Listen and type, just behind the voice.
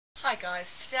Hi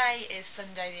guys, today is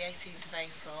Sunday the 18th of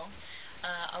April.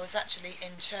 I was actually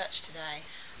in church today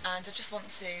and I just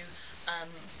want to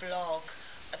blog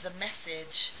the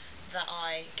message that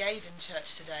I gave in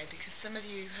church today, because some of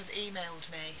you have emailed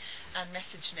me and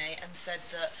messaged me and said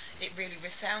that it really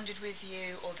resounded with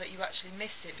you, or that you actually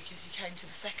missed it because you came to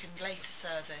the second later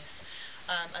service,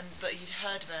 but you'd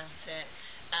heard about it,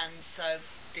 and so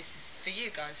this is for you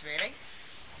guys really.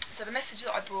 So the message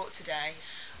that I brought today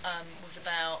was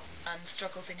about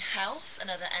struggles in health and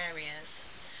other areas.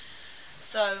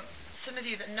 So some of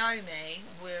you that know me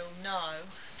will know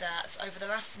that over the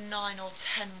last 9 or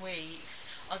 10 weeks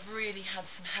I've really had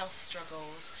some health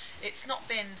struggles. It's not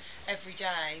been every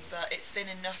day, but it's been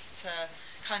enough to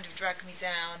kind of drag me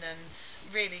down and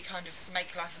really kind of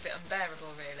make life a bit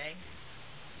unbearable really.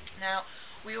 Now,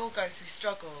 we all go through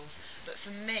struggles, but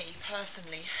for me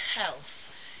personally, health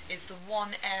is the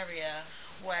one area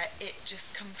where it just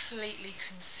completely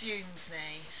consumes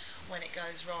me when it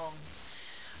goes wrong.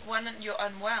 When you're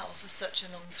unwell for such a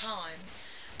long time,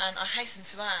 and I hasten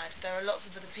to add, there are lots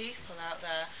of other people out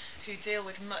there who deal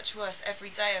with much worse every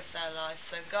day of their life,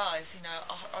 so guys,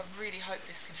 I really hope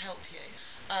this can help you.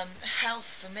 Health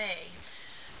for me,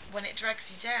 when it drags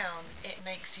you down, it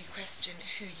makes you question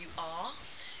who you are,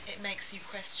 it makes you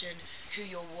question who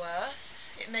you're worth,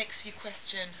 it makes you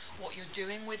question what you're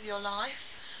doing with your life,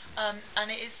 and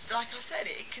it is, like I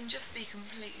said, it can just be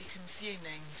completely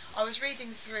consuming. I was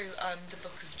reading through the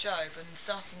book of Job, and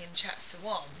starting in chapter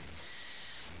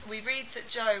 1, we read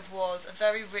that Job was a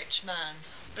very rich man,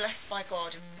 blessed by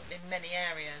God in many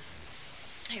areas.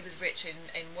 He was rich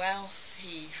in wealth,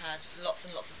 he had lots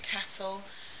and lots of cattle,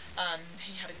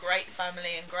 he had a great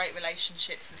family and great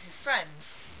relationships with his friends.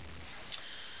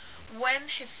 When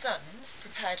his sons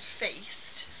prepared a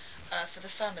feast for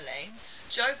the family,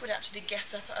 Job would actually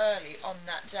get up early on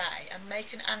that day and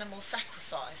make an animal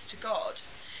sacrifice to God.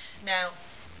 Now,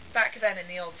 back then in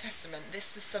the Old Testament,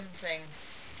 this was something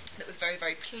that was very,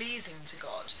 very pleasing to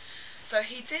God. So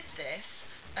he did this,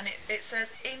 and it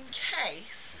says, in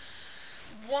case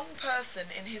one person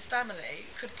in his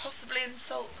family could possibly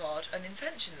insult God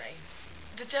unintentionally.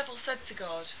 The devil said to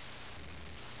God,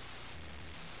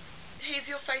 "He's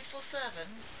your faithful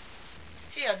servant.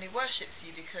 He only worships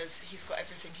you because he's got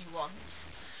everything he wants.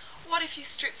 What if you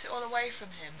stripped it all away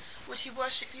from him? Would he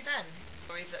worship you then?"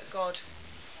 Or that God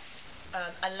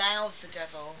allows the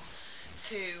devil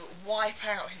to wipe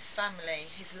out his family,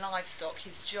 his livestock,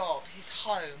 his job, his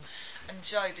home, and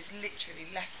Job is literally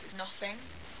left with nothing.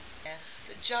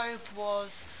 That Job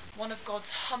was one of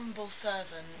God's humble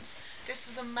servants. This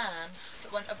was a man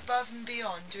that went above and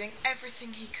beyond, doing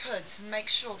everything he could to make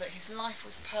sure that his life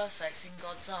was perfect in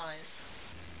God's eyes.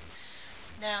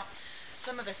 Now,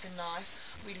 some of us in life,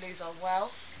 we lose our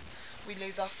wealth, we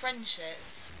lose our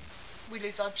friendships, we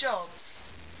lose our jobs,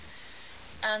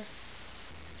 and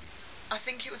I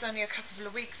think it was only a couple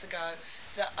of weeks ago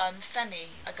that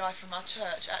Femi, a guy from our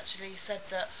church, actually said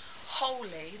that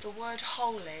holy, the word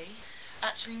holy,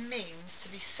 actually means to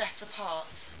be set apart.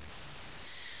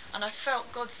 And I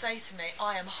felt God say to me,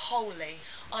 I am holy,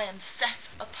 I am set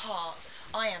apart,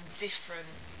 I am different.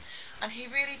 And he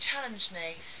really challenged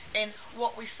me in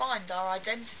what we find our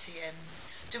identity in.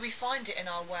 Do we find it in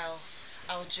our wealth,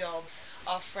 our jobs,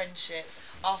 our friendships,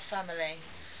 our family?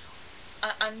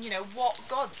 And what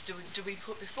gods do we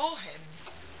put before him?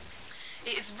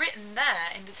 It is written there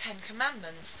in the 10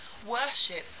 Commandments,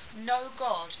 worship no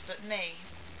God but me.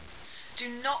 Do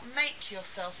not make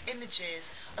yourself images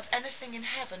of anything in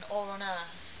heaven or on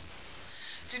earth.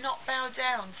 Do not bow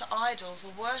down to idols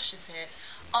or worship it.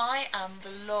 I am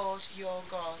the Lord your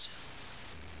God.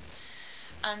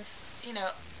 And,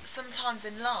 sometimes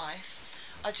in life,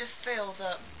 I just feel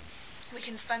that we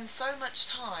can spend so much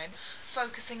time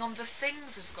focusing on the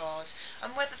things of God,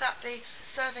 and whether that be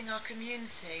serving our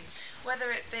community,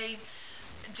 whether it be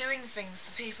doing things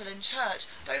for people in church,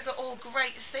 those are all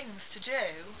great things to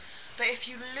do, but if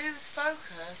you lose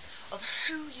focus of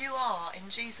who you are in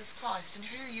Jesus Christ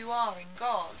and who you are in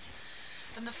God,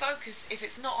 then the focus, if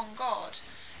it's not on God,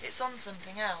 it's on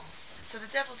something else. So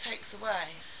the devil takes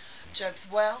away Job's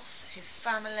wealth, his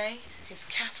family, his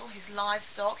cattle, his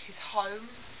livestock, his home,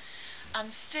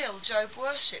 and still Job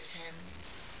worshipped him.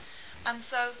 And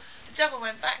so the devil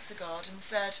went back to God and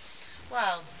said,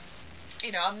 well,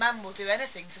 a man will do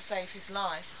anything to save his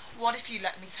life. What if you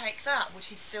let me take that?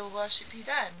 Would he still worship you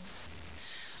then?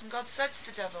 And God said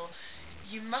to the devil,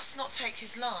 you must not take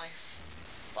his life,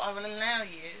 but I will allow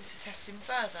you to test him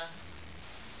further.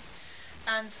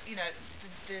 And,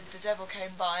 the devil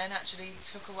came by and actually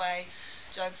took away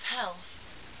Job's health.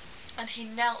 And he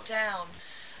knelt down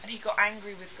and he got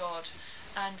angry with God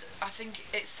And I think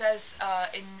it says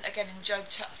in Job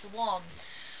chapter 1,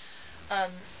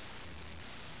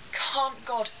 can't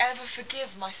God ever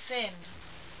forgive my sin?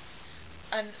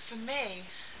 And for me,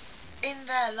 in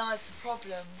there lies the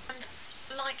problem. And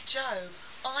like Job,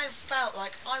 I felt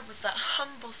like I was that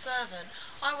humble servant.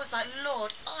 I was like,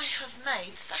 Lord, I have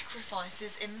made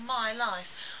sacrifices in my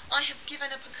life. I have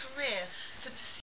given up a career to pursue